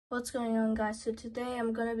What's going on, guys? So today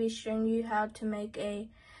I'm going to be showing you how to make a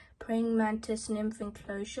praying mantis nymph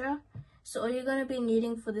enclosure. So all you're going to be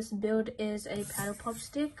needing for this build is a paddle pop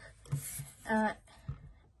stick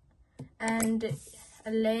and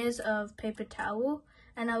layers of paper towel,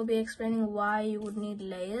 and I'll be explaining why you would need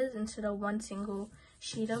layers instead of one single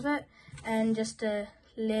sheet of it, and just a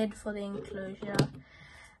lid for the enclosure.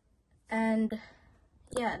 And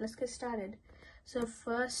yeah, let's get started. So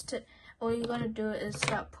first, all you gotta do is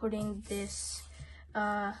start putting this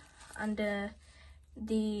under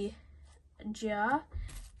the jar.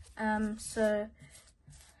 The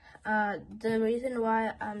reason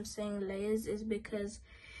why I'm saying layers is because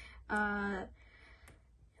the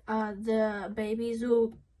babies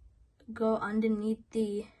will go underneath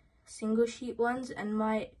the single sheet ones and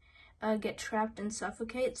might get trapped and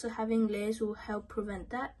suffocate, so having layers will help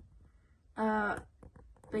prevent that.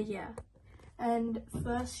 But yeah, and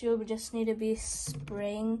first you'll just need to be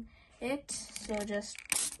spraying it, so just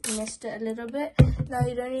mist it a little bit. Now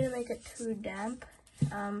you don't need to make it too damp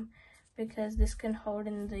because this can hold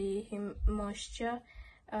in the moisture.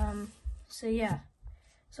 So yeah,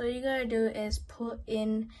 so all you gotta do is put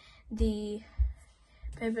in the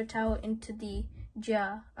paper towel into the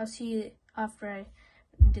jar. I'll see you after I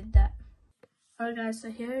did that. Alright guys,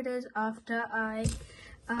 so here it is after I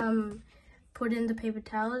put in the paper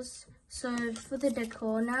towels. So for the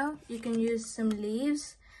decor now, you can use some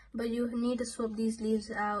leaves, but you need to swap these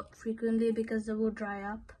leaves out frequently because they will dry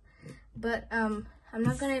up. But I'm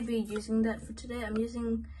not going to be using that for today. I'm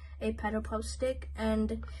using a paddle pop stick,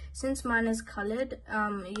 and since mine is colored,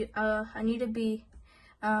 I need to be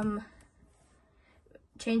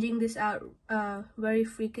changing this out very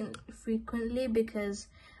frequently because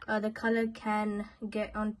the color can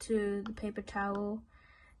get onto the paper towel.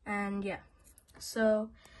 And yeah, so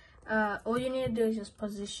all you need to do is just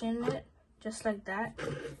position it just like that,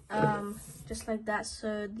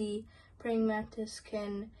 so the praying mantis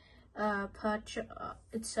can perch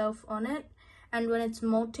itself on it, and when it's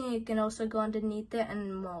molting it can also go underneath it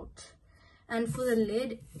and molt. And for the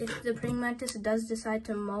lid, if the praying mantis does decide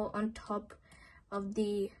to molt on top of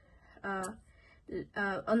the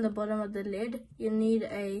on the bottom of the lid, you need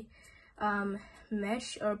a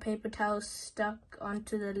mesh or paper towel stuck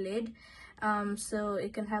onto the lid so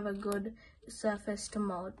it can have a good surface to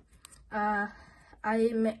mold. I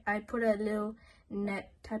put a little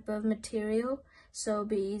net type of material so it'll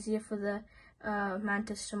be easier for the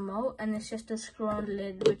mantis to mold, and it's just a screw-on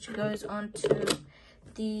lid which goes onto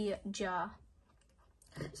the jar.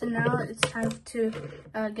 So now it's time to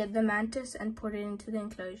get the mantis and put it into the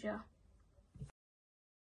enclosure.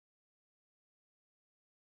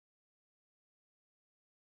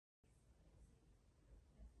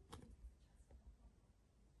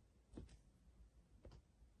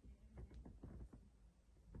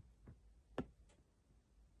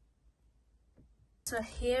 So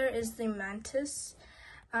here is the mantis.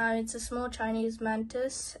 It's a small Chinese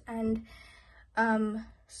mantis, and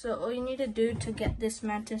so all you need to do to get this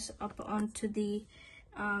mantis up onto the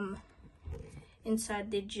inside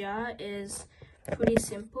the jar is pretty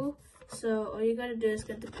simple. So all you gotta do is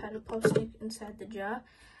get the paddle pop stick inside the jar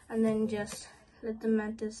and then just let the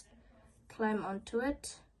mantis climb onto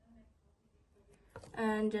it,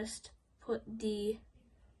 and just put the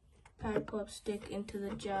paddle pop stick into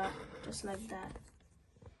the jar just like that.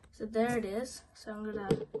 So there it is. So I'm gonna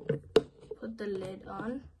put the lid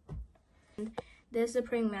on. And there's the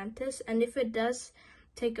praying mantis, and if it does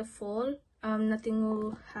take a fall, nothing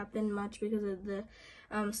will happen much because of the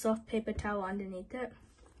soft paper towel underneath it.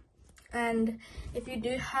 And if you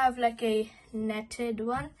do have like a netted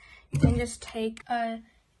one, you can just take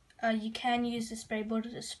you can use the spray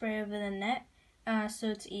bottle to spray over the net, so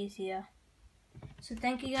it's easier. So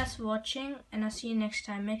thank you guys for watching, and I'll see you next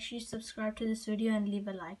time. Make sure you subscribe to this video and leave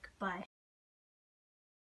a like. Bye.